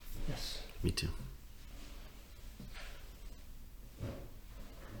Me too.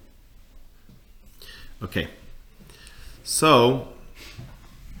 Okay. So,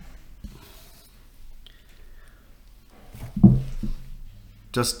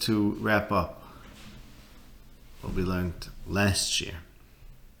 just to wrap up what we learned last year.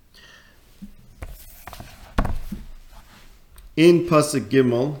 In Pasuk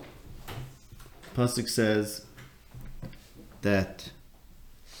Gimel, Pasuk says that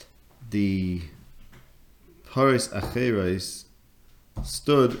the Paris Acheres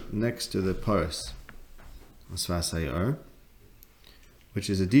stood next to the Paris Masvasayar, which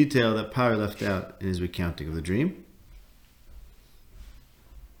is a detail that Paro left out in his recounting of the dream.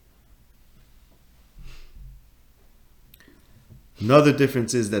 Another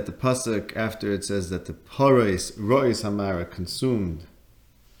difference is that the pasuk after it says that the Paris Rois Hamara consumed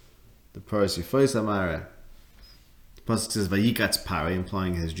the Paris Yifois Hamara, the pasuk says Vayikatz Pare,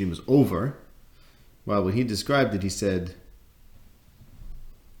 implying his dream was over. While when he described it, he said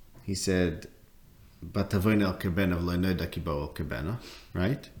Batavoin el Kebena v'loinoda kibo el Kebena,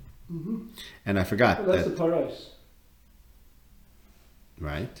 right? Mm-hmm. And I forgot that's the Paris.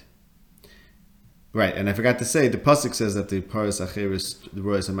 Right, and I forgot to say, the pasuk says that the Paris Acheres, the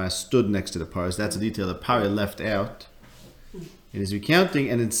Rois Hamar, stood next to the Paris. That's a detail that Pari left out in his recounting,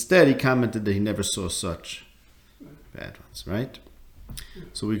 and instead he commented that he never saw such bad ones, right?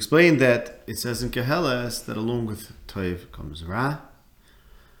 So we explained that it says in Keheles that along with Toiv comes Ra,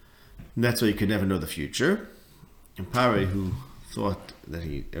 and that's why you could never know the future. And Pari, who thought that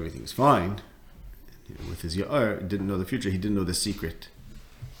everything's fine, with his Ya'ar, didn't know the future, he didn't know the secret.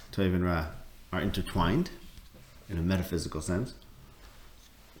 Toiv and Ra are intertwined in a metaphysical sense.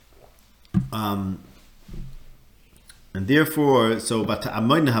 And therefore, but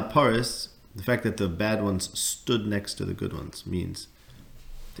Amoyna HaParis, the fact that the bad ones stood next to the good ones means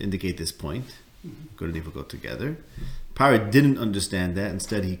to indicate this point. Good and evil go together. Pari didn't understand that.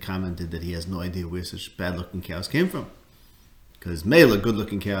 Instead, he commented that he has no idea where such bad-looking cows came from. Because Mela,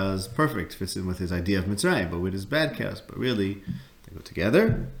 good-looking cows, perfect, fits in with his idea of Mitzrayim, but with his bad cows. But really, they go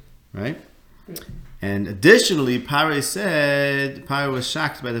together, right? And additionally, Pari was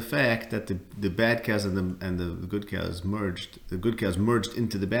shocked by the fact that the bad cows and the good cows merged. The good cows merged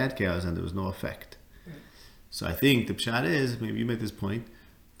into the bad cows, and there was no effect. Right. So I think the pshat is, maybe you make this point,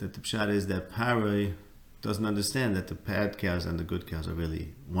 that the pshat is that Pari doesn't understand that the bad cows and the good cows are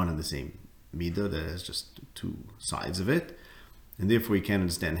really one and the same midah. That has just two sides of it, and therefore he can't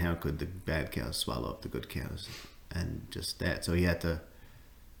understand how could the bad cows swallow up the good cows, and just that. So he had to.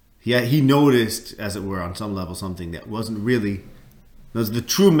 He noticed, as it were, on some level, something that wasn't really the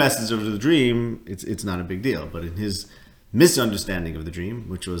true message of the dream. It's not a big deal, but in his misunderstanding of the dream,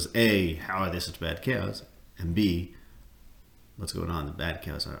 which was A, how are there such bad cows, and B, what's going on? The bad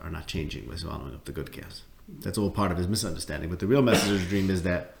cows are not changing by swallowing up the good cows. That's all part of his misunderstanding. But the real message of the dream is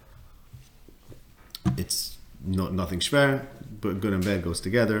that it's nothing shver, but good and bad goes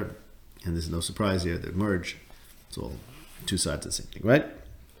together, and there's no surprise here. They merge. It's all two sides of the same thing, right?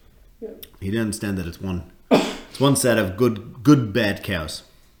 Yeah. He didn't understand that it's one set of good bad cows,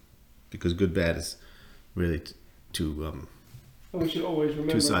 because good bad is really two we should always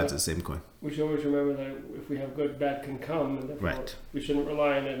remember two sides of the same coin. We should always remember that if we have good, bad can come, and therefore right. We shouldn't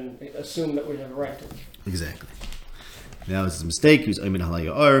rely on it and assume that we have a right to it. Exactly. Now it's a mistake. He's Aymin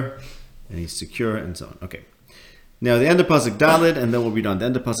Halayar, and he's secure, and so on. Okay. Now the end of Pasuk Daled, and then we'll read on. The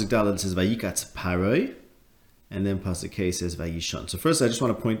end of Pasuk Daled says Vayikatz Paroi. And then Pasuk K says Vayishan. So first I just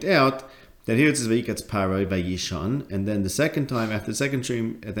want to point out that here it says Vayikatz Paroi Vayishan, and then the second time, after the second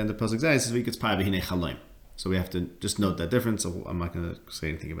dream, at the end of Pasuk Zay, it says Vayikatz Paroi V'hinei Chaloim. So we have to just note that difference, so I'm not going to say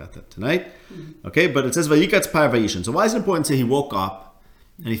anything about that tonight. Mm-hmm. Okay, but it says Vayikatz Paroi Vayishan. So why is it important to say he woke up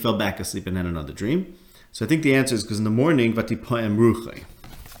and he fell back asleep and had another dream? So I think the answer is because in the morning, Vatipoem Ruchai.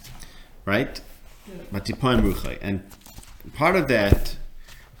 Right? Vatipoem Ruchai. And part of that,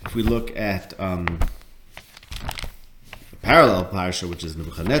 if we look at parallel parsha, which is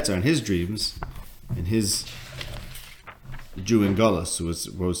Nebuchadnezzar and his dreams, and his Jew in Gullus, who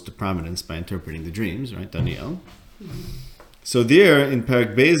rose to prominence by interpreting the dreams, right, Daniel. Mm-hmm. So there, in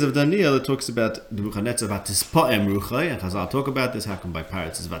Perek Beis of Daniel, it talks about Nebuchadnezzar Vatispaem Ruchai, and Chazal talk about this. How come by Parah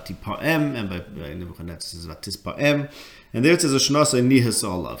it says Vatipaem, and by Nebuchadnezzar it says Vatispaem, and there it says Oshnasa Nihas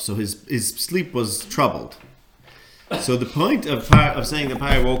Olav. So his sleep was troubled. So the point of saying that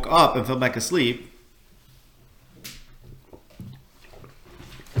Parah woke up and fell back asleep,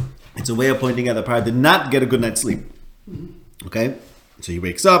 it's a way of pointing out that Parah did not get a good night's sleep. Okay? So he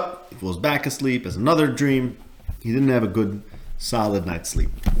wakes up, he falls back asleep, has another dream. He didn't have a good, solid night's sleep.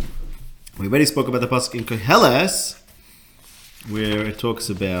 We already spoke about the pasuk in Koheles, where it talks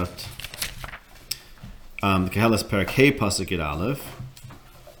about The Kehelas Perak Hey Pasuk Yud Aleph,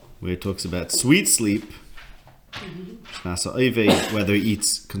 where it talks about sweet sleep. Whether he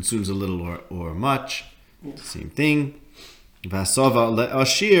consumes a little or much, same thing. So that's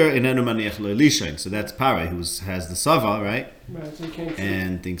Pare who has the Sava, right? Right, so you can't see.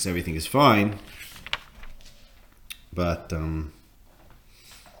 And thinks everything is fine. But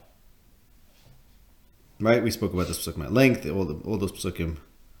right, we spoke about this psukim at length. All those psukim,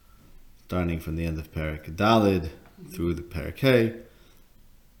 starting from the end of Perak Dalid through the Perak Hey,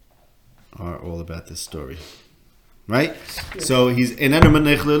 are all about this story. Right? Yeah. So he's Enenu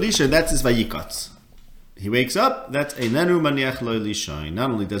Maniach Lo, that's his Vayikatz. He wakes up, that's Enenu Maniach Lo. Not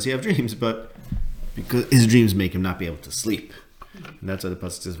only does he have dreams, but because his dreams make him not be able to sleep. And that's why the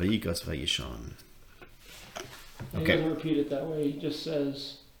pasuk says Vayikatz Vayishan. Okay. He doesn't repeat it that way, he just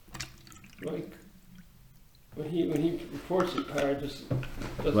says, like, when he reports it, Parah just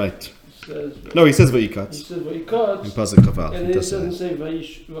right. Says, no, he says Vayikatz. He says Vayikatz. In pasuk Kafal. And it doesn't say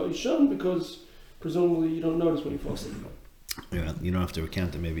Vayishan because presumably you don't notice when you fall asleep. Yeah, you don't have to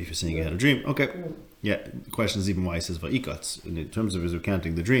recount it maybe if you're saying you had a dream. Okay. Yeah, the question is even why he says Vayikatz. In terms of his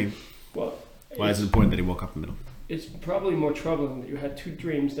recounting the dream, well, why is it important that he woke up in the middle? It's probably more troubling that you had two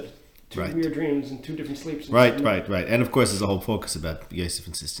dreams, weird dreams and two different sleeps. Right. And of course there's a whole focus about Yosef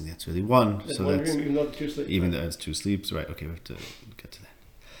insisting that's really one. That's so one that's dream, even though it's two sleeps. Even though it's two sleeps. Right, okay, we have to get to that.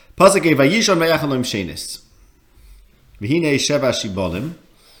 Pasuk Vayishon Vayachalom Shenis. V'hinei Sheva Shibolim.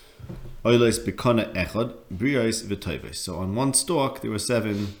 Oilos Bekona Echad. Brios V'toives. So on one stalk there were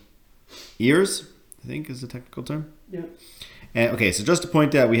 7 ears, I think is the technical term. Yeah. And okay, so just to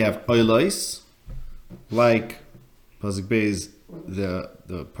point out, we have Oilos, like Pasuk Beis,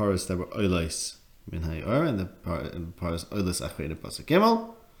 the paras that were Oilos Min Hayor, and the paras Oilos Achrein Pasuk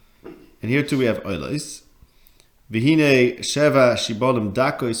Gimel. And here too we have Oilos. V'hinei Sheva Shibolim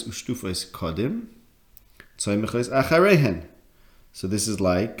Dakos Ushtufos Kodim. Tzoymechos Acharehen. So this is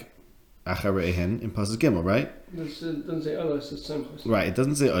like Acharehen in Pasuk Gimel, right? It doesn't say Oilos, it's Tzemchos. Right, it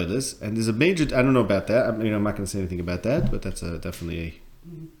doesn't say Oilos, and there's a major. I don't know about that. I'm not going to say anything about that, but that's definitely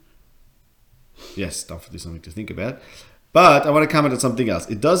yes, definitely something to think about. But I want to comment on something else.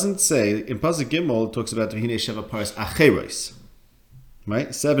 It doesn't say in Pasuk Gimel. It talks about V'hinei Sheva Paras Acheros,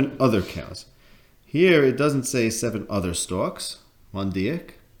 right? 7 other cows. Here it doesn't say 7 other stalks. One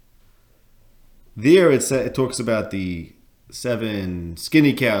diak. There it talks about the 7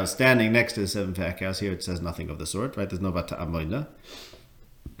 skinny cows standing next to the 7 fat cows. Here it says nothing of the sort, right? There's no Vata Amoina.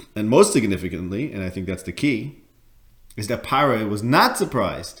 And most significantly, and I think that's the key, is that Parah was not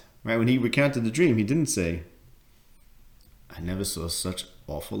surprised, right? When he recounted the dream, he didn't say, I never saw such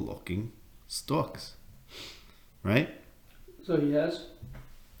awful looking stalks, right? So he has?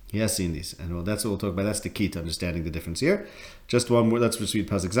 He has seen these, and well, that's what we'll talk about. That's the key to understanding the difference here. Just one more. Let's read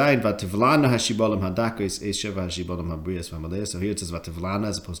Pasuk Zayin. Vativlana hashibolim hadakos esheva hashibolim habrias v'amalei. So here it says vativlana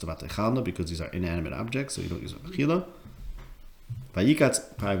as opposed to vatechalna because these are inanimate objects, so you don't use vachila.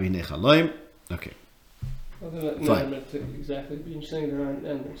 Vayikatz paravi nechaloim. Okay. Well, they're not inanimate exactly, but you're saying there aren't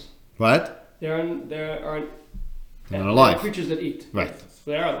animals. What? There aren't they're not alive. Creatures that eat. Right.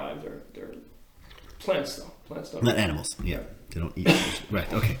 So they are alive. They're plants though. Plants don't. Not animals. Yeah. They don't eat.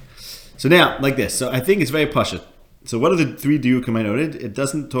 Right, okay. So now, like this. So I think it's very pashut. So what are the 3 diukim I noted? It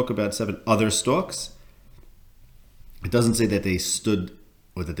doesn't talk about 7 other stalks. It doesn't say that they stood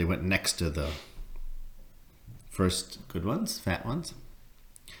or that they went next to the first good ones, fat ones.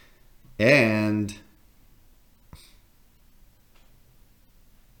 And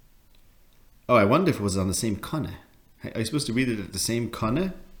I wonder if it was on the same kana. Are you supposed to read it at the same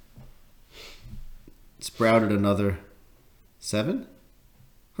kana? Sprouted another 7?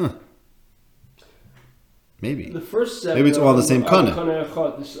 Huh. Maybe. The first 7 maybe it's all on the same kana.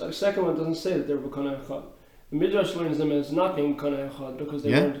 The second one doesn't say that they were kana echad. The Midrash learns them as not being kana echad because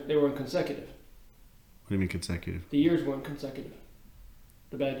they weren't consecutive. What do you mean consecutive? The years weren't consecutive.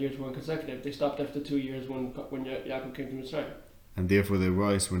 The bad years weren't consecutive. They stopped after 2 years when Yaakov came to Mitzrayim. And therefore the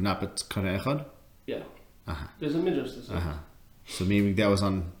rice were not but kana echad? Yeah. Uh-huh. There's a Midrash that says. Uh-huh. So maybe that was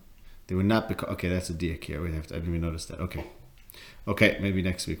on. They were not because. Okay, that's a diak here. I didn't even notice that. Okay, maybe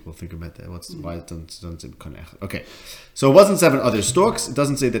next week we'll think about that. Why it doesn't say kana echad? Okay, so it wasn't 7 other stalks. It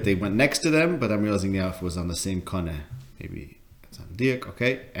doesn't say that they went next to them, but I'm realizing now if it was on the same kana, maybe it's on diak.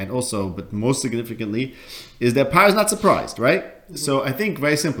 Okay, and also, but most significantly, is that Parah is not surprised, right? Mm-hmm. So I think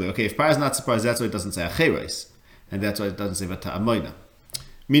very simply, okay, if Parah is not surprised, that's why it doesn't say acheres, and that's why it doesn't say vata amoina,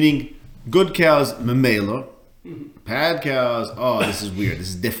 meaning good cows memela, bad cows. Oh, this is weird. This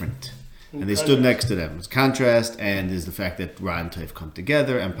is different. And they stood next to them. It's contrast, and there's the fact that Ra and Taif come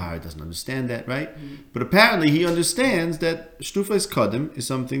together, and Parah doesn't understand that, right? Mm-hmm. But apparently he understands that Shtufas Kodim is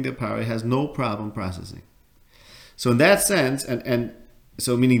something that Parah has no problem processing. So in that sense, and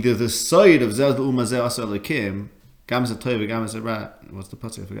so meaning the side of Zel Umazeh Asa Elokim, Gam Toiv, Gam Ra. What's the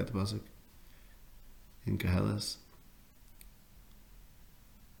pasuk? I forgot the pasuk. In Koheles.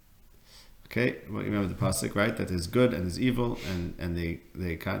 Okay, well, you remember the pasuk, right? That is good and is evil, and they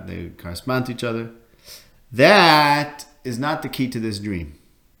correspond to each other. That is not the key to this dream.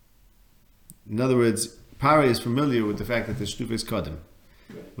 In other words, Pari is familiar with the fact that the shtufa is kadim,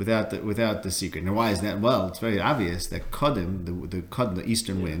 without the secret. Now, why is that? Well, it's very obvious that kadim, the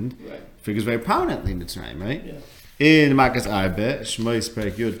eastern wind, figures very prominently in Mitzrayim, right? Yeah. In Makas Arbe, Shmois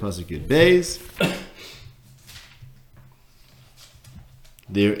Perek Yud Pasuk Yud Beis.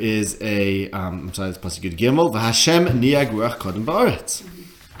 There is a, I'm sorry, it's Pasuk Yud Gimel, V'Hashem Niyag Ruach Kodem Ba'aretz.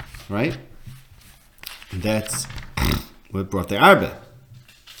 Right? And that's what brought the Arbe.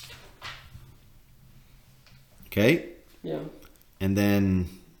 Okay? Yeah. And then...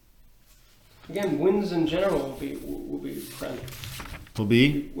 Again, winds in general will be present. Will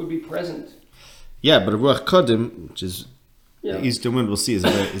be? Would be present. Yeah, but Ruach Kodem, which is the eastern wind, we'll see, is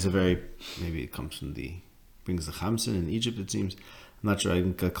a very, maybe it comes from brings the Chamsin in Egypt, it seems. I'm not sure I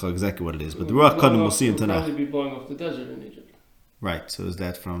can call exactly what it is, but the Ruach Kodem we'll see in Tanakh. It would probably be blowing off the desert in Egypt. Right, so is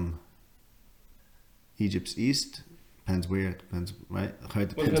that from Egypt's east? Depends where, right? It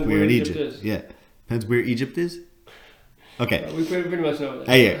depends where in Egypt. Is. Yeah, depends where Egypt is. Okay. We pretty much know that.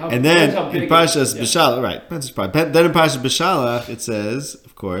 And then in Parshas B'Shalach, right? Then in Parshas B'Shalach it says,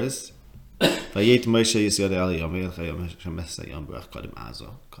 of course, so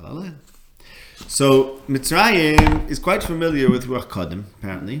Mitzrayim is quite familiar with Ruach Kodem,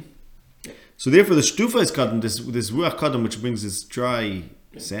 apparently. So therefore the Shtufa is Kodem, this Ruach Kodem which brings this dry,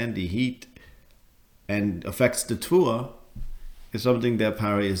 sandy heat and affects the Tvua, is something that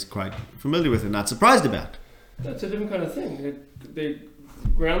Pari is quite familiar with and not surprised about. That's a different kind of thing. The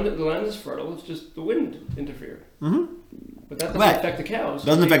land is fertile, it's just the wind interfered. Mm-hmm. But that doesn't affect the cows. It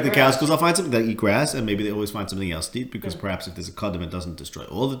doesn't affect the cows because they'll find something, they'll eat grass, and maybe they always find something else to eat because perhaps if there's a Kodem, it doesn't destroy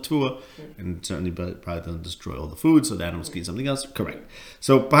all the Tvua, and certainly probably doesn't destroy all the food, so the animals can eat something else. Correct.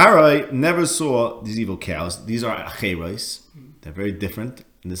 So Parai never saw these evil cows. These are acheros. They're very different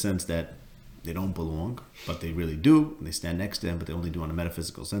in the sense that they don't belong, but they really do. And they stand next to them, but they only do on a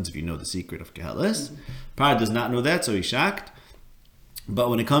metaphysical sense if you know the secret of Kehelis. Parai does not know that, so he's shocked. But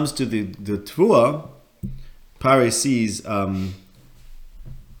when it comes to the Tvua, Pari sees Darkos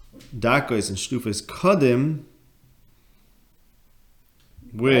and Shtufas Kodim,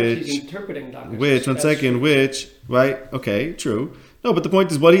 which, right, okay, true. No, but the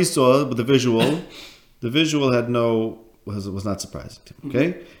point is what he saw with the visual was not surprising to him,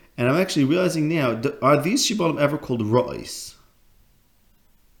 okay? And I'm actually realizing now, are these Shibolim ever called Ro'is?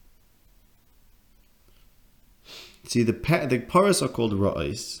 See, the Paras are called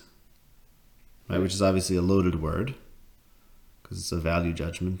Ro'is, right, which is obviously a loaded word, because it's a value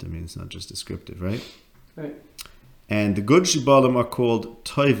judgment. I mean, it's not just descriptive, right? Right. And the good Shibalim are called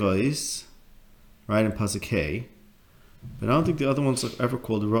Toivais, right, in Pasuk Hey, but I don't think the other ones are ever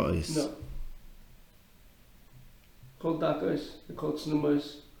called Ro'is. No. Called Dakos, they're called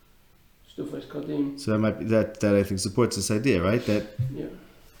Snumos, Stufos Kadim. So that might be, that I think supports this idea, right? That yeah.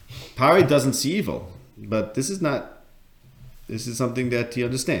 Pari doesn't see evil, but this is something that he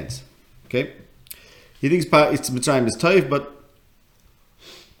understands. Okay? He thinks it's Mitzrayim is Taif, but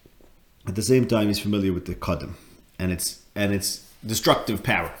at the same time he's familiar with the Kodim and its destructive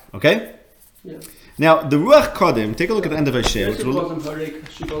power. Okay? Yeah. Now the Ruach Kodim, take a look at the end of Hashir.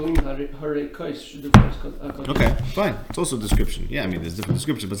 Okay, fine. It's also a description. Yeah, I mean there's different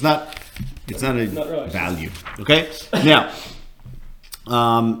descriptions, but it's not a value. Okay? Now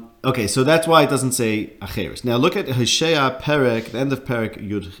okay, so that's why it doesn't say Acheres. Now look at Hashaya Perek, the end of Perek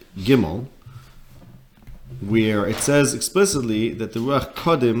Yud Gimel, where it says explicitly that the Ruach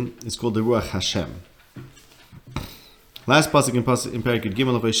Kodim is called the Ruach Hashem. Last pasuk in Perek Yud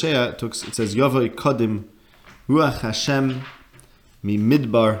Gimel of Hashaya, it says Yavai Kodim Ruach Hashem mi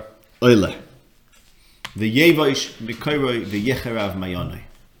Midbar Oile the Yevoish Mikoiroi the Yecherav Mayonoi.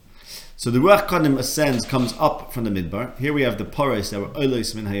 So the Ruach Kodim ascends, comes up from the Midbar. Here we have the Paras that were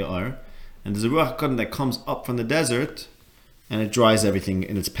Oilos Min Hayar, and there's a Ruach Kodim that comes up from the desert, and it dries everything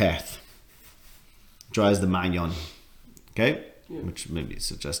in its path. Dries the Mayon, okay, which maybe is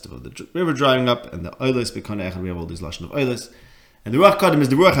suggestive of the river drying up, and the Oilos B'Kona Echad. We have all these lashon of Oilos, and the Ruach Kodim is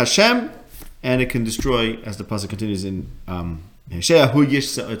the Ruach Hashem, and it can destroy, as the pasuk continues in Hosea, Hu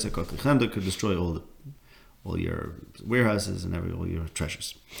Yishsa Otzakot Lechem, could destroy all your warehouses and all your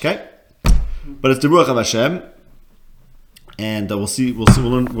treasures. Okay. But it's the Ruach of Hashem, and we'll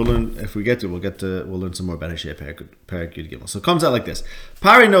learn if we get to we'll learn some more about Hashaya Perek Yud Gimel. So it comes out like this: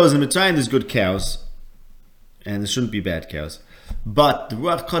 Pari knows in Mitzrayim there's good cows, and there shouldn't be bad cows. But the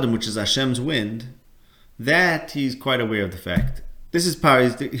Ruach Kodim, which is Hashem's wind, that he's quite aware of the fact. This is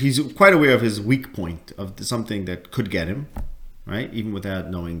he's quite aware of his weak point, of something that could get him, right? Even without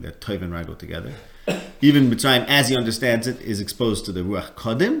knowing that Tov and Ra go together. Even Mitzrayim, as he understands it, is exposed to the Ruach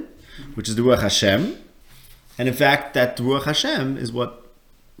Kodim, which is the Ruach Hashem. And in fact, that Ruach Hashem is what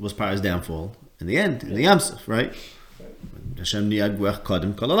was Paro's downfall in the end, in the Yam Suf, right? Hashem niyad Ruach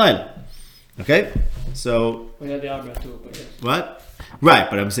Kodim kol halayla. Okay? So... We had the Abra too, but yes. What? Right,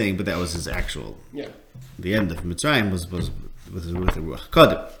 but I'm saying, but that was his actual... Yeah. The end of Mitzrayim was with the Ruach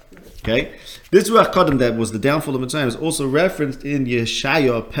Kodim. Okay? This Ruach Kodim that was the downfall of Mitzrayim is also referenced in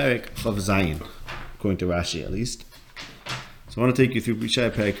Yeshaya Perek Chav Zayin, according to Rashi at least. So I want to take you through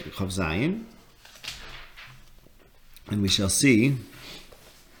Yeshaya Perek Chav Zayin, and we shall see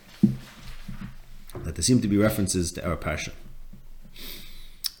that there seem to be references to our parsha.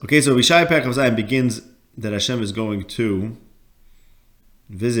 Okay, so Yeshaya Perek Chav Zayin begins that Hashem is going to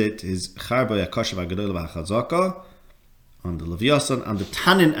visit his Charba Yakashav HaGadol VaChazaka on the Levyasan, on the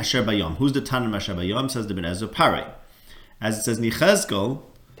Tanin Asher Bayom. Who's the Tanin Asher Bayom? Says the Ben Ezra Parei. As it says in Yechezkel,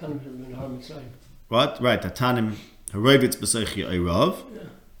 what? Right, the Tanim Harovitz B'Seich Ya'irav,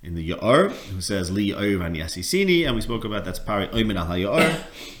 in the Ya'ar, who says Li Ya'ir Ani Asisini, and we spoke about that's Parei Oymen Al HaYa'ar,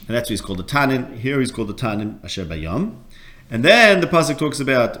 and that's why he's called the Tanin. Here he's called the Tanin Asher Bayom. And then the pasuk talks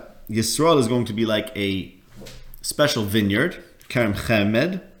about Yisrael is going to be like a special vineyard, Kerem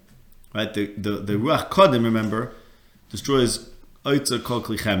Chemed, right? The Ruach Kodim, remember, destroys Oitzer Kol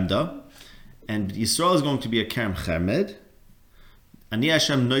Kli Chemda, and Yisrael is going to be a Kerem Chemed. Ani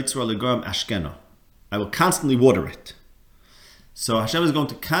Hashem Noitzra Legoram Ashkena. I will constantly water it. So Hashem is going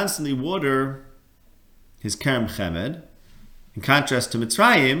to constantly water his Kerem Chemed, in contrast to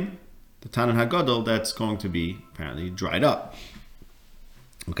Mitzrayim, the Tanan HaGadol, that's going to be apparently dried up.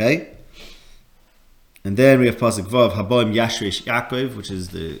 Okay? And then we have Pasuk Vav, Haboim Yashresh Yaakov, which is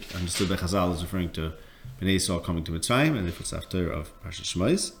the understood by Chazal is referring to Bnei Yisrael coming to Mitzrayim, and the After of Parshat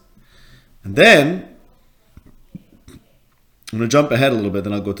Shmos. And then I'm going to jump ahead a little bit,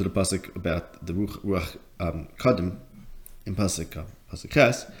 then I'll go to the pasuk about the Ruach Kodim in pasuk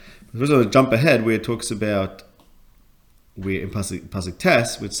Ches. First, I'll jump ahead where it talks about in pasuk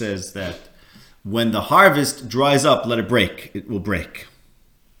Tes, which says that when the harvest dries up, let it break. It will break.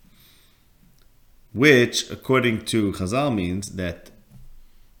 Which, according to Chazal, means that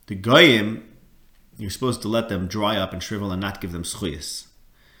the Goyim, you're supposed to let them dry up and shrivel and not give them schuyas.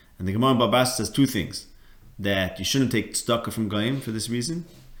 And the Gemara in Baba Basra says two things. That you shouldn't take tzedakah from Goyim for this reason.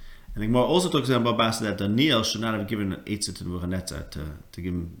 And the Gemara also talks about Baba Basra that Daniel should not have given an eitzah to the Nebuchadnezzar to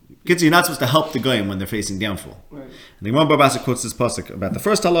give him... Kids, you're not supposed to help the Goyim when they're facing downfall. Right. And the Gemara in Baba Basra quotes this pasuk about the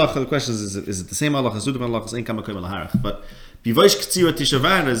first halacha. The question is it the same halacha? But Bivosh Ktsira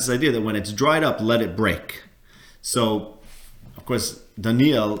Tishavan is this idea that when it's dried up, let it break. So, of course,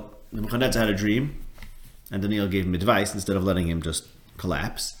 Nebuchadnezzar had a dream, and Daniel gave him advice instead of letting him just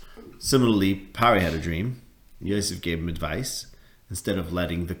collapse. Similarly, Pari had a dream. Yosef gave him advice. Instead of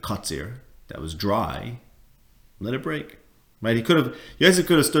letting the katzir that was dry, let it break. Right? Yosef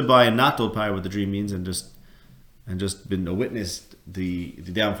could have stood by and not told Pari what the dream means and just been a witness the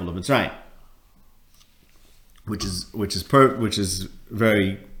downfall of Mitzrayim. Which is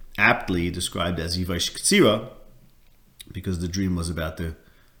very aptly described as Yivash Ktsira, because the dream was about the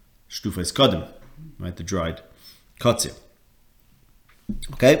Shtufais Kodim, right? The dried katzir.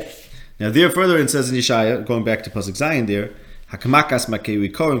 Okay? Now there further it says in Yeshaya, going back to Pasuk Zayin there, Hakamakas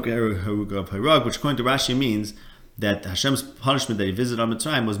Makewi Korim Harugav Harag, which according to Rashi means that Hashem's punishment that he visited on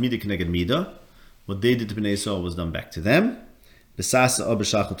Mitzrayim was Mida Keneged Mida. What they did to Bnei Yisrael was done back to them. Besasa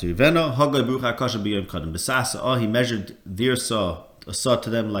b'shachal to Yiveno, Hagay Bucha Kasha b'yom Kadam. Besasa, he measured their saw, a saw to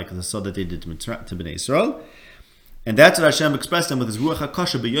them like the saw that they did to Bnei Yisrael. And that's what Hashem expressed them with his Ruach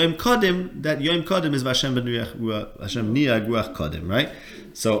HaKasha b'yom Kadim, that Yom Kadim is Hashem Niyag Ruach Kadim, right?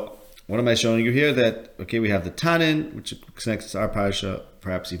 So, what am I showing you here? That, okay, we have the Tanin, which connects to our parasha,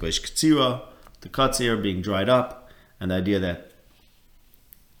 perhaps Yivash Ktsira, the Katzir being dried up, and the idea that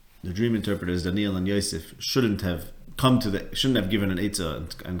the dream interpreters, Daniel and Yosef, shouldn't have given an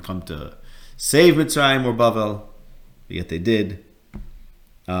Eitzah and come to save Mitzrayim or Bavel, but yet they did.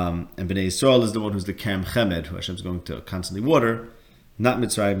 And Bnei Yisrael is the one who's the Kerem Chemed, who Hashem is going to constantly water. Not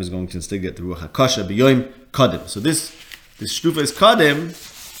Mitzrayim is going to instead get the Ruach HaKasha b'yoim Kadim. So this Shtufas Kadim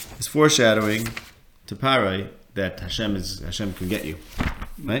is foreshadowing to Parai that Hashem can get you,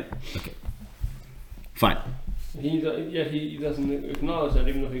 right? Okay, fine. Yet he doesn't acknowledge that,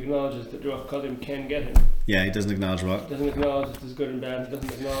 even though he acknowledges that Ruach Kadim can get him. Yeah, he doesn't acknowledge what? He doesn't acknowledge that there's good and bad. He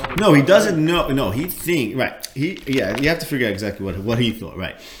doesn't acknowledge. No, he doesn't know. No, he think right. You have to figure out exactly what he thought.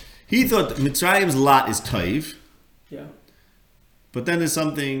 Right. He thought Mitzrayim's lot is toiv, Yeah. but then there's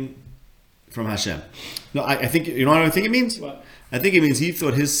something from Hashem. No, I think, you know what I think it means? What? I think it means he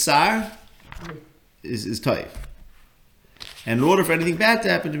thought his sar is toiv. And in order for anything bad to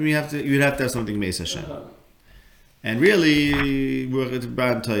happen to him, you'd have to have something Meis Hashem. And really,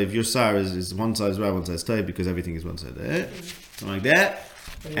 your sar is one side is right, one side is toiv, because everything is one side there. Something like that.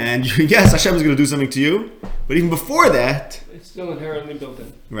 And yes, Hashem is going to do something to you, but even before that, it's still inherently built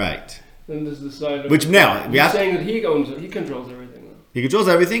in. Right. Then there's the side of which now we have saying that he owns it, he controls everything. Though. He controls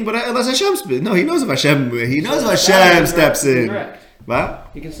everything, but unless Hashem, no, he knows if Hashem steps in. Direct. What?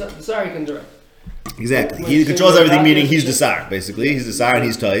 He can the sar he can direct. Exactly. He controls everything, meaning he's the sar. Basically, he's the sar and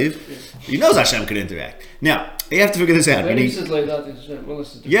he's toiv. Yeah. He knows Hashem can interact. Now you have to figure this out. He says like that.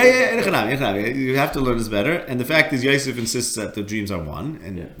 You have to learn this better. And the fact is, Yosef insists that the dreams are one,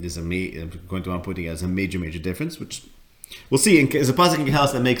 and there's going to one pointing out, there's a major difference, which we'll see. There's a pasuk in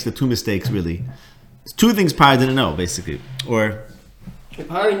Gehalas that makes the two mistakes really. It's two things Pari didn't know, basically, or. If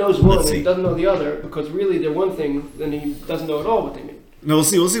Pari knows one and he doesn't know the other, because really they're one thing, then he doesn't know at all what they mean. No,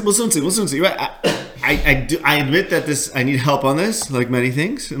 we'll soon see. Right? I admit that I need help on this, like many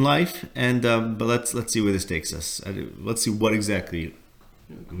things in life, and but let's see where this takes us. Let's see what exactly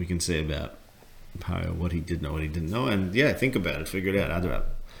we can say about Paro, what he did know, what he didn't know, and think about it, figure it out.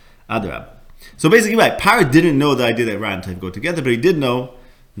 Adrab. So basically, right, Paro didn't know the idea that Ra and Toiv go together, but he did know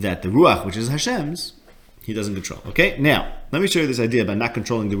that the Ruach, which is Hashem's, he doesn't control. Okay, now let me show you this idea about not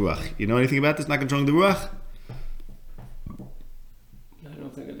controlling the Ruach. You know anything about this? Not controlling the Ruach?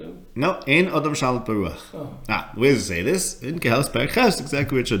 No, Ein Adam Shalat Baruch. Where does it say this? In Gehalas Perek Ches,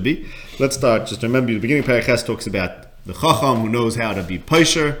 exactly where it should be. Let's start. Just remember, the beginning of Perek Ches talks about the Chacham who knows how to be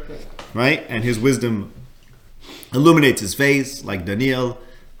Posher, right? And his wisdom illuminates his face, like Daniel,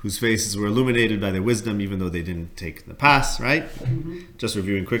 whose faces were illuminated by their wisdom, even though they didn't take the pass, right? Mm-hmm. Just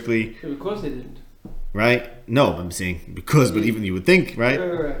reviewing quickly. Yeah, because they didn't. Right? No, I'm saying because, but even you would think, right?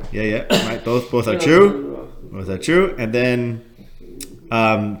 Right. Yeah, right. Both are true. Both are true. And then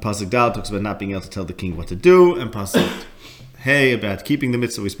Pasuk Dal talks about not being able to tell the king what to do, and Pasuk Hey about keeping the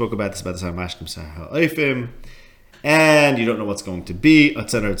mitzvah. We spoke about this, about the Sar Mashkim, Sar Ha'ifim, and you don't know what's going to be,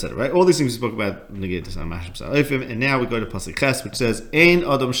 etc., right? All these things we spoke about negate the Sar Mashkim, Sar Ha'ifim, and now we go to Pasuk Ches, which says Ein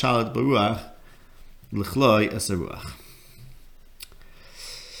Adam Shalat Baruach L'chloi Esaruach.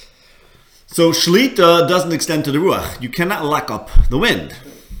 So Shlita doesn't extend to the Ruach. You cannot lock up the wind.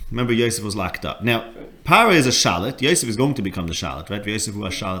 Remember, Yosef was locked up. Now, Para is a shalit. Yosef is going to become the shalit, right? Yosef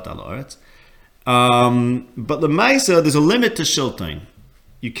was shalit al haaretz. But the Maisa, there's a limit to shiltain.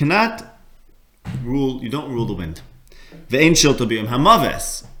 You cannot rule. You don't rule the wind. Ve'ein shilta b'yom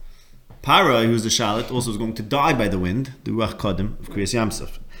hamaves. Para, who's the shalit, also is going to die by the wind. The ruach kadim of Kriyas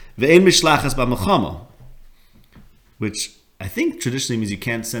Yamsuf. Ve'ein mishlachas b'machama, which I think traditionally means you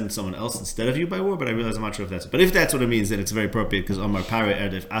can't send someone else instead of you by war, but I realize I'm not sure if that's. But if that's what it means, then it's very appropriate because Omar Para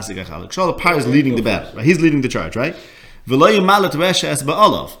Erdef Asigach Alek Shalom. Para is leading the battle, right? He's leading the charge, right? V'lo Malat Resha Es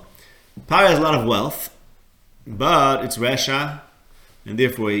Ba'olav. Para has a lot of wealth, but it's Resha, and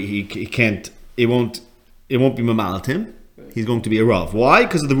therefore he can't. It won't be Mamalat him. He's going to be a Rav. Why?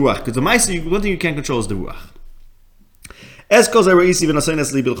 Because of the Ruach. Because the Maisa, one thing you can't control is the Ruach. When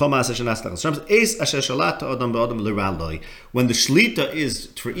the shlita is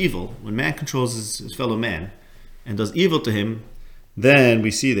for evil, when man controls his fellow man and does evil to him, then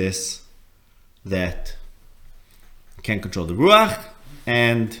we see this, that you can't control the ruach,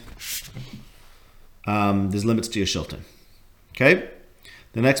 and there's limits to your shilton. Okay?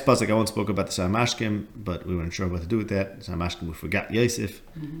 The next pasuk I won't spoke about the Sar Mashkim, but we weren't sure what to do with that. The Sar Mashkim, we forgot Yosef.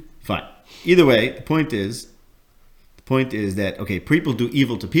 Mm-hmm. Fine. Either way, the point is that, okay, people do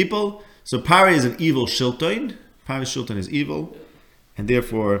evil to people. So Pari is an evil shilton. Pari's shilton is evil. And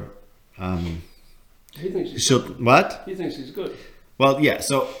therefore, he thinks he's good. What? He thinks he's good. Well, yeah.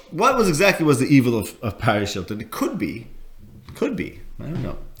 So what was the evil of Pari's shilton? It could be. I don't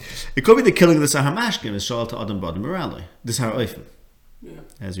know. It could be the killing of the Sar HaMashkim is Shal to Adam B'Adam Morali. The Sar HaOifim. Yeah.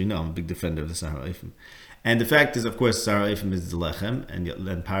 As we know, I'm a big defender of the Sar HaOifim. And the fact is, of course, Sar HaOifim is the Lechem, and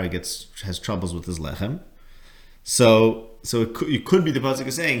then Pari has troubles with his Lechem. So it could be the pasuk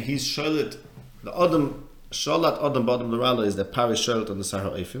is saying he's shalat the Adam shalat Adam B'Adam L'Rala is that Pari is shalat on the Sar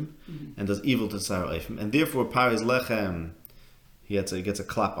HaOifim and does evil to the Sar HaOifim, and therefore Pari's lechem he gets a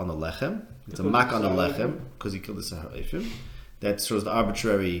clap on the lechem, gets a mak on the lechem because he killed the Sar HaOifim. That shows the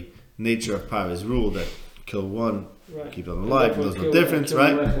arbitrary nature of Pari's rule that kill one, keep them alive, and there's no difference,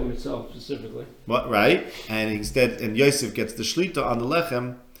 right? The lechem itself specifically. What right? And Yosef gets the shlita on the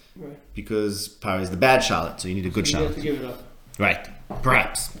lechem. Right. Because Pari is the bad shalit, so you need a good shalit. You have to give it up. Right.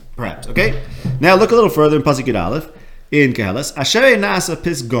 Perhaps. Okay. Now look a little further in Pasuk Yud Aleph. in Kehelas. Asher nasa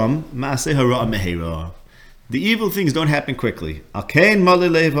pisgum maaseh hara mehera. The evil things don't happen quickly. Alkein mali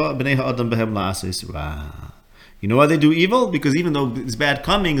leva b'nei ha'adam behem la'asis ra. You know why they do evil? Because even though it's bad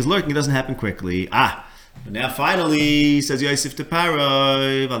coming, is lurking, it doesn't happen quickly. But now finally, says Yosef to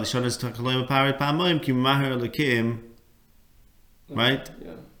Paroi, Valishanas Takalim Paroi Pamoim Kim Mahar Lakim. Right?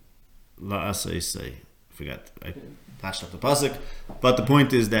 Yeah. La'asai. Forgot. I patched up the pasuk. But the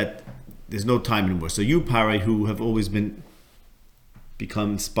point is that there's no time anymore. So you, Paroi, who have always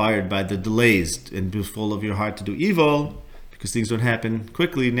become inspired by the delays and be full of your heart to do evil, because things don't happen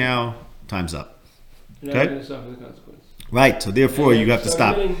quickly, now time's up. You're not going to suffer the consequence. Right, so therefore you have to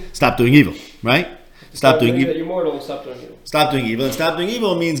stop doing evil, right? Stop doing evil. That you're mortal, stop doing evil. Stop doing evil. And stop doing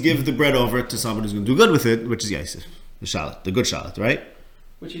evil means give the bread over to someone who's going to do good with it, which is Yosef, the shalit, the good shalit, right?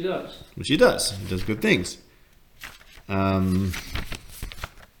 Which he does. Which he does. He does good things.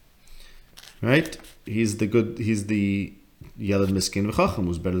 Right? He's the Yelad Miskin V'chacham,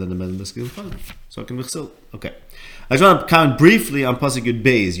 who's better than the Melad Miskin V'chacham. So can V'chsil. Okay. I just want to comment briefly on Pasuk Yud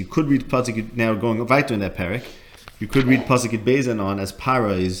Beis. You could read Pasuk Yud, now going right in that parak, you could read Pasuk Yud Beis and on as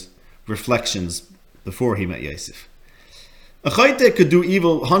Paro's reflections before he met Yosef. A chayte could do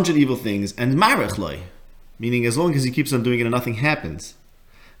 100 evil things, and marech loy, meaning as long as he keeps on doing it and nothing happens.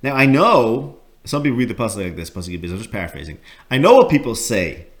 Now I know, some people read the Pasuk like this, Pasuk Yud Beis, I'm just paraphrasing. I know what people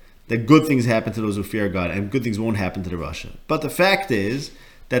say, that good things happen to those who fear God, and good things won't happen to the Rasha. But the fact is,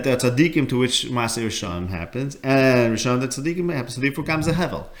 that there are tzaddikim to which Maaseh Rishon happens, and Rishon that tzaddikim happens, so therefore comes a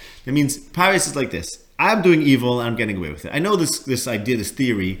hevel. That means, Paris is like this. I'm doing evil and I'm getting away with it. I know this idea, this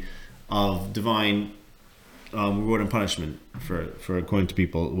theory of divine reward and punishment for according to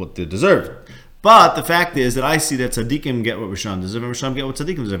people what they deserve. But the fact is that I see that tzaddikim get what Rishon deserve, and Rishon get what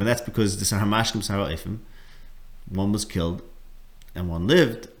tzaddikim deserve, and that's because the Sahar Mashkim, Sahar Eifim, one was killed and one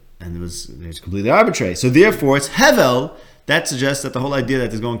lived, and it was completely arbitrary. So therefore, it's hevel. That suggests that the whole idea that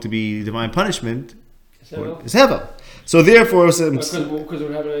there's going to be divine punishment is hevel. So therefore, because it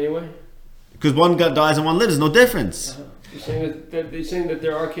would happen anyway. Because one dies and one lives, no difference. You're saying that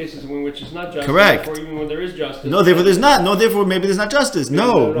there are cases in which it's not justice. Correct. Or even when there is justice. No, therefore there's not. No, therefore maybe there's not justice.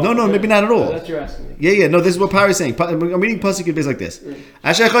 No, maybe not at all. That's what you're asking me. Yeah. No, this is what Pari is saying. I'm reading Pasuk Yud Beis like this.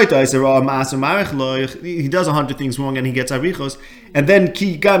 He does 100 things wrong and he gets arichos. And then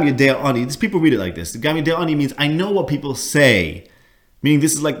ki gam yedei ani. These people read it like this. Gam yedei ani means I know what people say. Meaning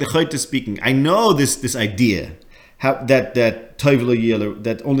this is like the chayta speaking. I know this idea. That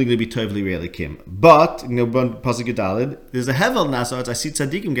only going to be tovli realikim. But pasuk Yudalid, there's a hevel nasarts. I see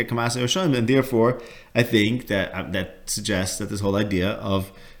tzaddikim get kamasei Rishon, and therefore I think that suggests that this whole idea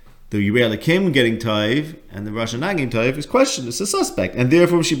of the realikim getting tov and the Rosh Hashanah getting tov is questioned. It's a suspect, and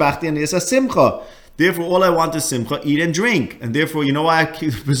therefore shibachti and it's a simcha. Therefore, all I want is simcha, eat and drink, and therefor, you know why I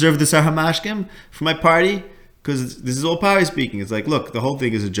preserve the Sahar Mashkim for my party? Because this is all party speaking. It's like, look, the whole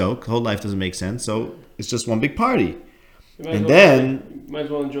thing is a joke. The whole life doesn't make sense. So it's just one big party. And then you might as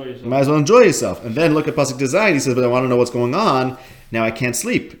well enjoy yourself. And then look at Pasuk Design. He says, but I want to know what's going on. Now I can't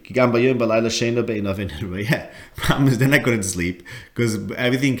sleep. Yeah. Problem is, then I couldn't sleep because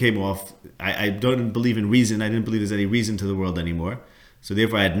everything came off. I don't believe in reason. I didn't believe there's any reason to the world anymore. So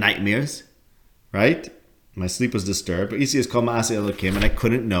therefore I had nightmares. Right? My sleep was disturbed. But Isi is called Ma'aseh Elokim, and I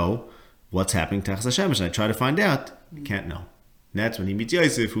couldn't know what's happening to Tachas Hashem. And I try to find out. I can't know. And that's when he meets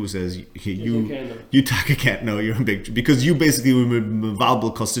Yosef, who says, you Taka can't know, you're in big, because you basically were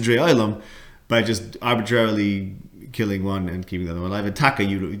mevalbel kosidrei olam by just arbitrarily killing one and keeping the other one alive. And Taka,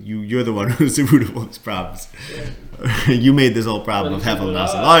 you're the one who's the root of all these problems. Yeah. You made this whole problem of hevel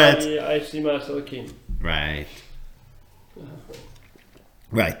nasal. I see myself king. Right.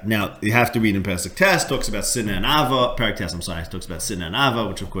 Right. Now, you have to read in Perek Test, talks about Sinna and Ava. Perek Test, talks about Sinna and Ava,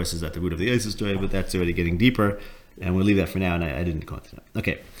 which of course is at the root of the Yosef story, but that's already getting deeper. And we'll leave that for now, and I didn't go into that.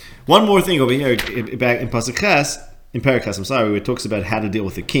 Okay. One more thing over here, back in Pasuk Ches, in Perek Ches, where it talks about how to deal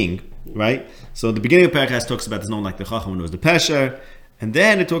with a king, right? So the beginning of Perek Ches talks about there's no one like the Chacham when it was the Pesher, and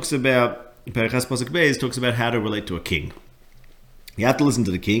then it talks about, in Perek Ches Pasuk Beis, talks about how to relate to a king. You have to listen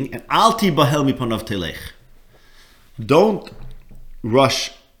to the king, and Alti bahel mipanav telech. Don't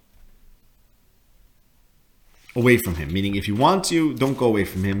rush away from him, meaning if you want to, don't go away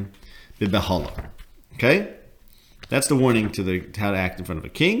from him. Bibehala. Okay? That's the warning to how to act in front of a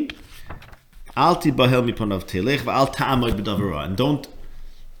king. Alti bahel mipanav telech va'al ta'amod b'davara. And don't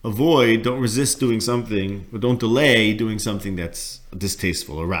resist doing something, or don't delay doing something that's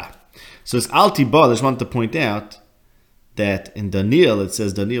distasteful or ra. So it's alti ba. I just wanted to point out that in Daniel, it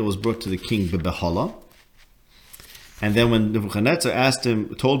says Daniel was brought to the king b'behala. And then when Nebuchadnezzar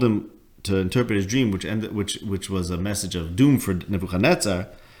told him to interpret his dream, which was a message of doom for Nebuchadnezzar,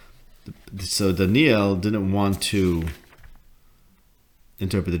 so Daniel didn't want to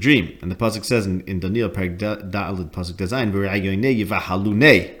interpret the dream. And the pasuk says in Daniel Perek Da'alid pasuk Dazayin, V'ra'yoynei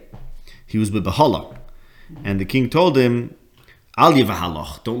yivahalunei. He was with Bahala, and the king told him, Al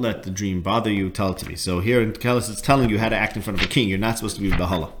yivahaloch, don't let the dream bother you, tell it to me. So here in Kehelis it's telling you how to act in front of a king. You're not supposed to be with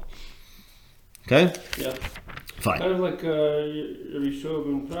Bahala. Okay? Yeah. Fine. Kind of like Rishov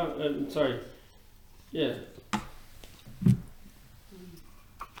and sorry. Yeah.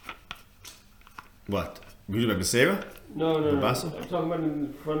 What? Read about Becerra? No. I'm talking about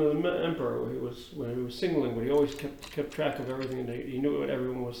in front of the emperor when he was signaling, but he always kept track of everything, and he knew what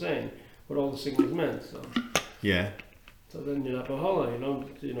everyone was saying, what all the signals meant. So. Yeah. So then you're not Bahala.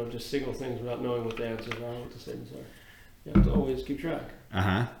 You don't just signal things without knowing what the answers are, what the statements are. You have to always keep track.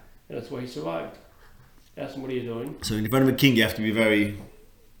 And that's why he survived. Ask him, what are you doing? So in front of a king, you have to be very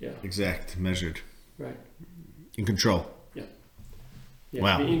Yeah. exact, measured. Right. In control. Yeah. You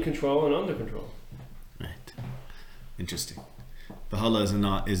Wow. have to be in control and under control. Right. Interesting.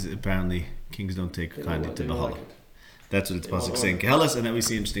 Bahala is apparently kings don't take kindly to Bahala. Like That's what it's pasuk saying. Kehelis, and that we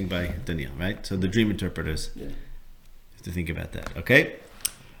see interesting by Daniel, right? So the dream interpreters have to think about that. Okay.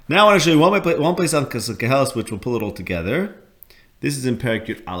 Now I want to show you one place on Kehelis which will pull it all together. This is in Perek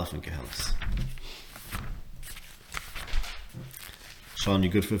Yud Aleph in Kehelis. Shalom, you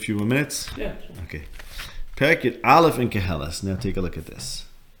good for a few more minutes? Yeah. Okay. Perek Yud Aleph in Kehelis. Now take a look at this.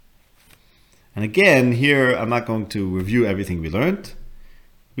 And again, here I'm not going to review everything we learned.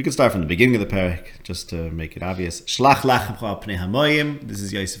 We can start from the beginning of the parak, just to make it obvious. Shlach lachem al pnei hamayim. This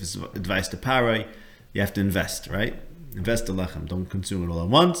is Yosef's advice to Parai. You have to invest, right? Invest the lechem. Don't consume it all at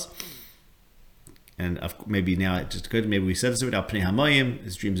once. And maybe now it just could. Maybe we said this about pnei hamayim.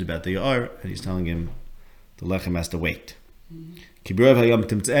 His dreams about the Yar, and he's telling him the lechem has to wait. Kiburev hayom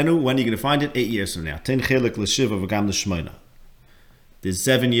timtzenu. When are you going to find it? 8 years from now. Ten chelik l'shiva v'gam l'shmoina. There's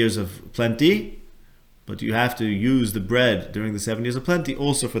 7 years of plenty, but you have to use the bread during the 7 years of plenty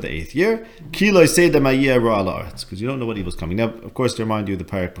also for the 8th year. Because you don't know what evil's coming. Now, of course, to remind you, the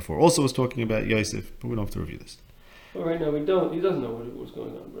parak before also was talking about Yosef, but we don't have to review this. Well, right now we don't. He doesn't know what's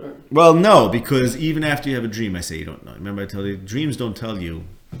going on. Right? Well, no, because even after you have a dream, I say you don't know. Remember, I tell you, dreams don't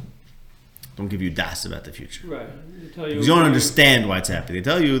give you das about the future. Right. You don't understand why it's happening. They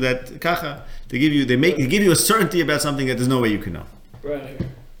tell you that kacha. They give you a certainty about something that there's no way you can know.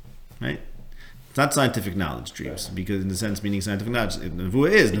 Right? It's not scientific knowledge, dreams, because in the sense, meaning scientific knowledge,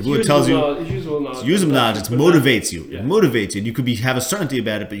 Nevuah tells you, it's usable knowledge, it motivates you. It motivates you. You could have a certainty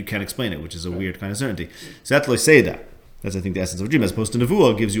about it, but you can't explain it, which is a weird kind of certainty. So that's loiseda. That's, I think, the essence of a dream, as opposed to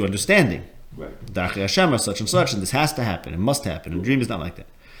Nevuah gives you understanding. Darchei Hashem, such and such, and this has to happen, it must happen. And a dream is not like that.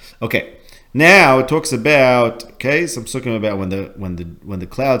 Okay. Now it talks about some psukim about when the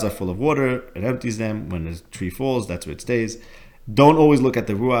clouds are full of water, it empties them. When the tree falls, that's where it stays. Don't always look at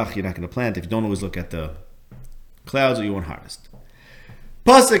the ruach, you're not going to plant. If you don't always look at the clouds, or you won't harvest.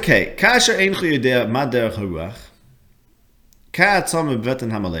 Pasuk Hey, kasher einchu yodea ma derech haruach, ka'atzam b'beten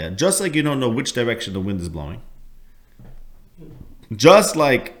hamalea. Just like you don't know which direction the wind is blowing. Just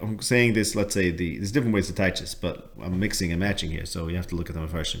like I'm saying this, let's say there's different ways to touch this, but I'm mixing and matching here, so you have to look at them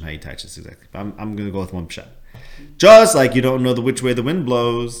first and how you touch this exactly. But I'm going to go with one pshat. Just like you don't know which way the wind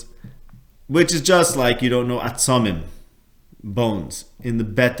blows, which is just like you don't know atzamim, bones in the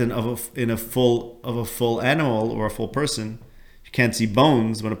beten of a full animal or a full person. You can't see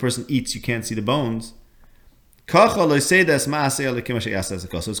bones. When a person eats, you can't see the bones. So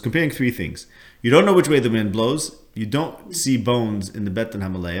it's comparing three things. You don't know which way the wind blows. You don't see bones in the beten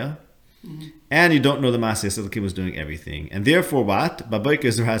hamalea, and you don't know the Maaseh Elikim was doing everything. And therefore, what?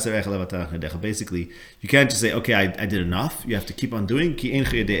 Basically, you can't just say, "Okay, I did enough." You have to keep on doing.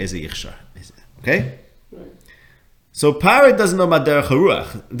 Okay. So Parah doesn't know about derech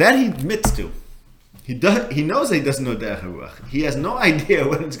haruach. That he admits to. He knows that he doesn't know derech haruach. He has no idea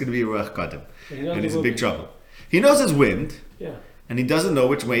when it's going to be ruach kadim, and he's in big trouble. He knows there's wind, and he doesn't know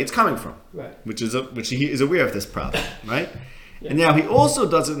which way it's coming from. Right. Which he is aware of this problem, right? And now he also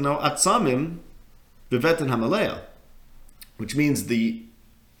doesn't know atzamim b'veten hamalea, which means the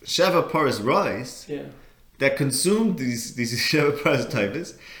sheva paras rice that consumed these sheva paras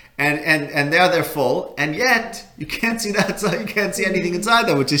typhus. And now they're full, and yet you can't see that. You can't see anything inside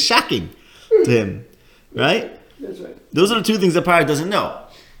them, which is shocking to him, right? That's right. Those are the two things that Parah doesn't know.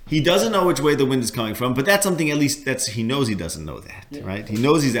 He doesn't know which way the wind is coming from, but that's something at least he knows he doesn't know that, right? He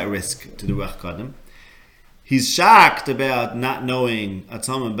knows he's at risk to the Ruach Kadim. He's shocked about not knowing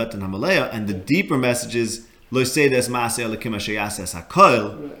Atzam and Beten Hamalea, and the deeper message is Lo Seides Maaseh Elikim Asher Yases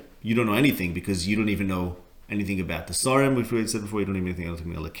HaKol. You don't know anything because you don't even know anything about the Sarim, which we said before. You don't even know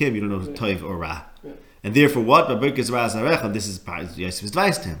anything about Elikim. You don't know Toiv or Ra. And therefore, what? This is Yosef's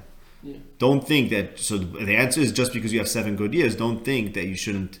advice to him. Yeah. Don't think that. So the answer is just because you have 7 good years. Don't think that you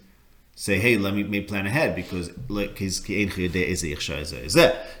shouldn't say, hey, let me plan ahead because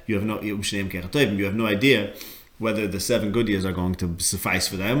you have no idea whether the 7 good years are going to suffice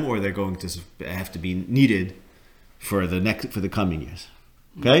for them or they're going to have to be needed for the coming years.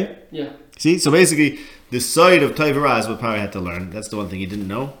 Okay? Yeah. See, so basically, the side of Tov Ra is what Pari had to learn. That's the one thing he didn't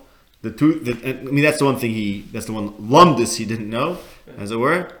know. That's the one lumdus he didn't know, as it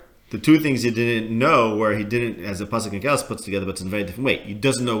were. The 2 things he didn't know, where he didn't, as a pasuk and Kelos puts together, but it's in a very different way. He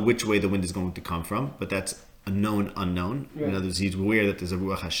doesn't know which way the wind is going to come from, but that's a known unknown. Right. In other words, he's aware that there's a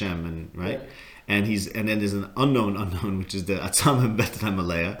Ruach Hashem, and right. And then there's an unknown, which is the Atzam and Betan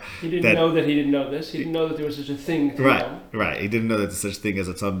Malaya. He didn't know that he didn't know this. He didn't know that there was such a thing to know. Right. He didn't know that there's such a thing as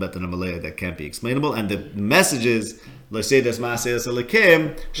Atzam Betan Malaya that can't be explainable. And the message is, don't think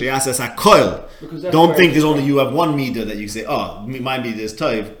there's only you have one meter that you say, oh, my meter is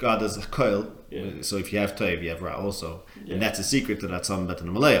Tov, God does a koil. Yeah. So if you have Tov, you have Ra also. Yeah. And that's a secret to that Atzam Betan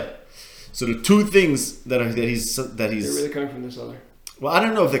Malaya. So the 2 things that he's they're really coming from this other. Well, I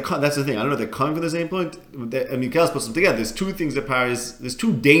don't know if that's the thing. I don't know if they're coming from the same point. I mean, Kelos puts them together. There's 2 things that there's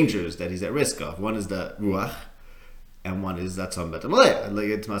 2 dangers that he's at risk of. One is the Ruach, and one is that Atzam Betan Malaya.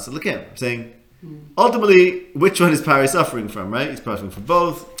 I'm saying, ultimately, which one is Pari suffering from, right? He's suffering from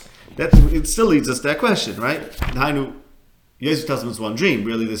both. It still leads us to that question, right? Yosef tells him it's one dream.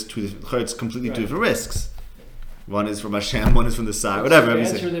 Really, there's 2 different, it's completely 2 different risks. One is from Hashem, one is from the side, whatever. The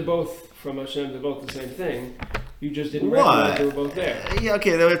answer, they're both from Hashem, they're both the same thing. You just didn't recognize they were both there. Yeah,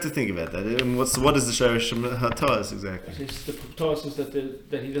 okay, then we have to think about that. And what is the Sharish HaTos exactly? The Tos is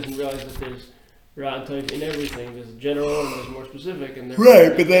that he doesn't realize that there's Ra and Tov in everything. There's general and there's more specific. And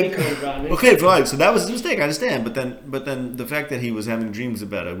right, but then... Okay, fine, so that was a mistake, I understand. But then the fact that he was having dreams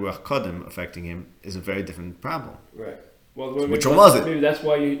about a Ruach Kadim affecting him is a very different problem. Right. Well, which one was it? Maybe that's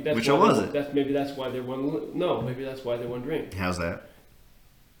why you... Which one was it? Maybe that's why they're one... No, maybe that's why they're one dream. How's that?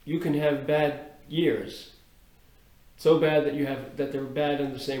 You can have bad years... So bad that they're bad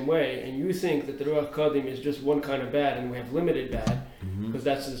in the same way, and you think that the Ruach Kadim is just one kind of bad, and we have limited bad, because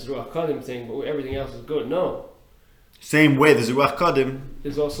that's this Ruach Kadim thing, but everything else is good. No. Same way, there's a Ruach Kadim.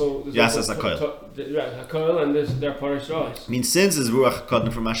 There's also HaKoil, and there are Paras Rais. I mean, since there's Ruach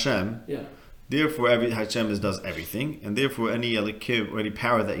Kadim from Hashem, yeah. Therefore Hashem does everything, and therefore any elikim or any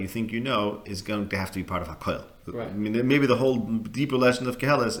power that you think you know is going to have to be part of HaKoil. Right. I mean, maybe the whole deeper lesson of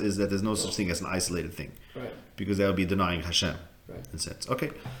Kehelis is that there's no such thing as an isolated thing. Right. Because that would be denying Hashem. Right. In a sense.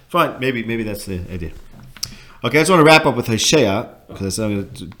 Okay, fine. Maybe that's the idea. Okay, I just want to wrap up with Hosea, because I'm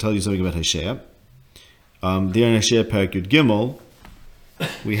going to tell you something about Hosea. There in Hosea Perek Yud Gimel,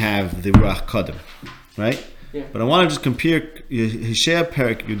 we have the Ruach Kadim, right? Yeah. But I want to just compare Hosea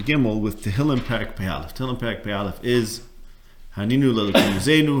Perek Yud Gimel with Tehillim Perek Pei Aleph. Tehillim Perek Pei Aleph is Haninu L'Elokeinu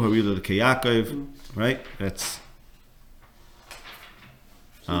Zenu, Harilu L'Kei Yaakov, right? That's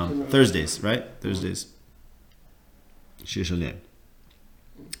Thursdays, right? Thursdays. Shir Shalem.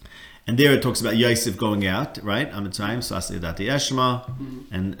 And there it talks about Yosef going out, right? Amitzayim, Sasei Dati Eshma,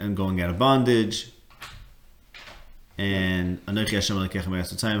 and going out of bondage. And Anochi Hashem Elokecha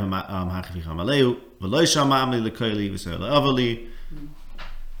Me'eretz Mitzrayim Ha'chaficha Maleu V'lo Shama Amli L'Koili V'Yisrael L'Avali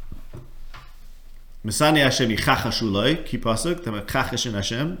Mesani Hashem Yichachashu Loi Ki Pasuk Them Chachash in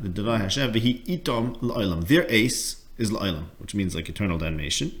Hashem the deny Hashem V'Hi Itom L'Olam. Their ace is L'Olam, which means like eternal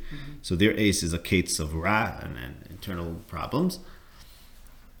damnation. So their ace is a case of Ra and internal problems.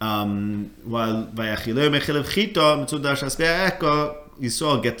 While Vayachilei Mechilev Chita Mitzudash Aspei Eka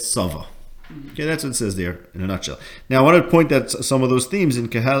Yisrael gets Sava. Okay, that's what it says there in a nutshell. Now, I want to point out some of those themes in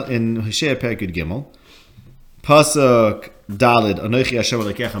Hosea Perek Yud Gimel. Pasuk Dalid, Anochi Hashem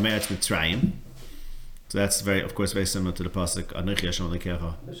Elokecha Me'eretz Mitzrayim. So that's very similar to the pasuk Anochi Hashem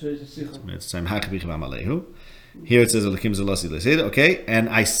Elokecha Mitzrayim Ha'chaficha Ma'alehu. Here it says Elokim Zelasi L'Seid. Okay, and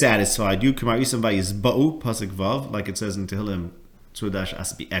I satisfied you. Kumar Yisam Vayizba'u Pasuk Vav, like it says in Tehillim Tzudash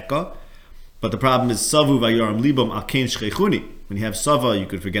Asbi Eka. But the problem is Savu Vayoram Libam Alkein Shchechuni. When you have Sava, you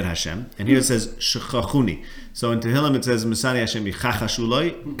could forget Hashem. And here it says Shechachuni. So in Tehillim it says Mesani Hashem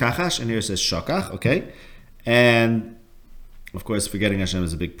Yichachashuloi Kachash, and here it says Shakach. Okay, and of course forgetting Hashem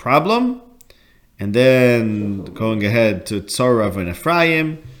is a big problem. And then going ahead to Tzorav and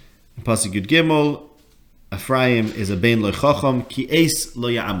Ephraim, Pasuk Yud Gimel, Ephraim is a Bein Lo Chacham Ki Ace Lo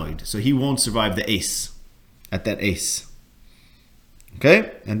Ya'amod. So he won't survive the ace, at that ace.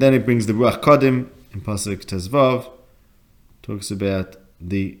 Okay, and then it brings the Ruach Kadim in Pasuk Tezvav, talks about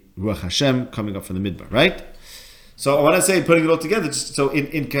the Ruach Hashem coming up from the Midbar, right? So I want to say, putting it all together, just so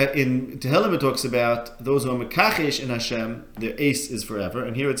in Tehillim it talks about those who are Mekachesh in Hashem, their ace is forever,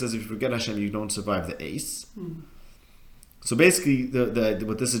 and here it says if you forget Hashem, you don't survive the ace. So basically, the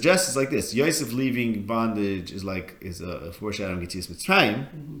what this suggests is like this: Yosef leaving bondage is a foreshadowing Yetzias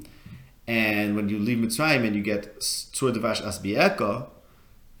Mitzrayim, and when you leave Mitzrayim and you get Tzur Devash Asbieka,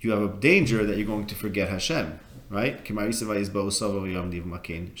 you have a danger that you're going to forget Hashem, right?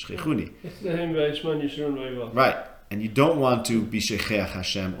 Right, and you don't want to be Shecheach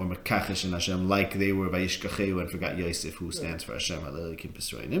Hashem or Mekachesh in Hashem like they were Vayishkacheu and forgot Yosef, who stands for Hashem Alelikim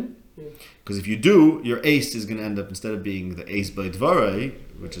Pesroinim. Because if you do, your ace is going to end up, instead of being the ace by Dvarai,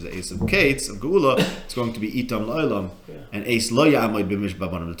 which is the ace of Kates, of Geula, it's going to be Itam Lo'ilam. And ace Lo Ya'amoid B'mish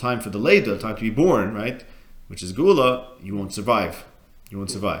Babanim. The time for the Leida, the time to be born, right? Which is Geula, you won't survive. You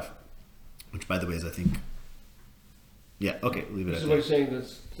won't survive. Which, by the way, is, I think... Yeah, okay, leave it at that. This is what he's saying,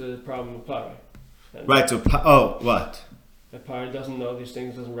 that's the problem with Pari. Right, so... what? That Pari doesn't know these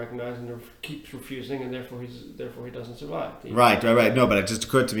things, doesn't recognize, and keeps refusing, and therefore he doesn't survive. Right. No, but it just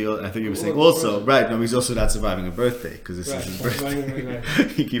occurred to me, I think you were saying also, right, no, he's also not surviving a birthday, because this is his birthday.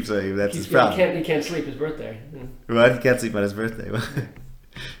 Right. He keeps saying that's his problem. He can't sleep his birthday. Right, he can't sleep on his birthday.